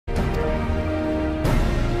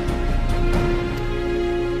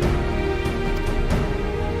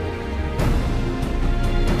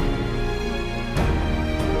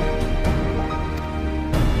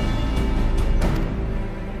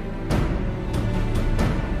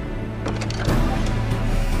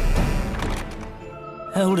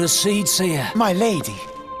Elder Seedseer. My lady.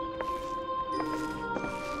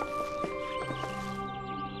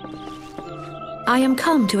 I am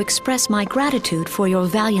come to express my gratitude for your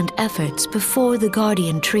valiant efforts before the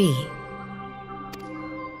guardian tree.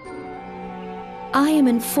 I am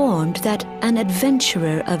informed that an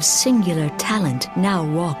adventurer of singular talent now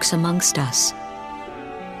walks amongst us.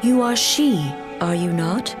 You are she, are you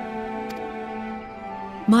not?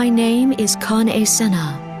 My name is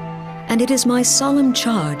Kan-E-Senna, and it is my solemn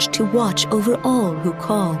charge to watch over all who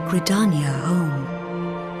call Gridania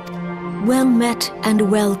home. Well met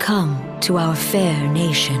and welcome to our fair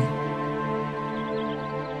nation.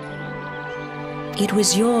 It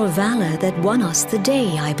was your valor that won us the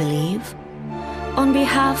day, I believe. On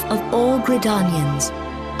behalf of all Gridanians,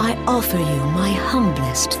 I offer you my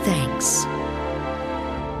humblest thanks.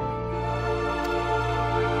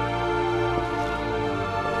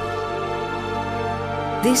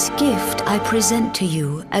 This gift I present to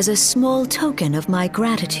you as a small token of my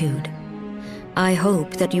gratitude. I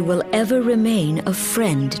hope that you will ever remain a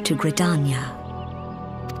friend to Gridania.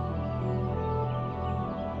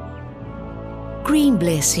 Green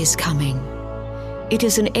Bliss is coming. It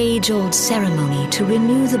is an age-old ceremony to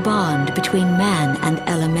renew the bond between man and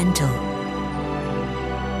elemental.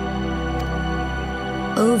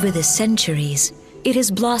 Over the centuries, it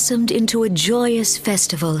has blossomed into a joyous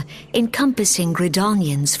festival encompassing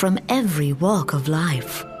Gridanians from every walk of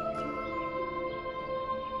life.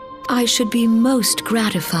 I should be most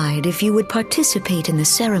gratified if you would participate in the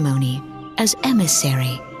ceremony as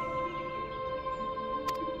emissary.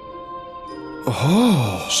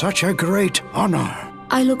 Oh, such a great honor.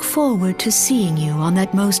 I look forward to seeing you on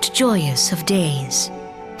that most joyous of days.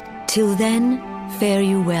 Till then, fare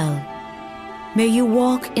you well. May you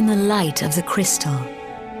walk in the light of the crystal.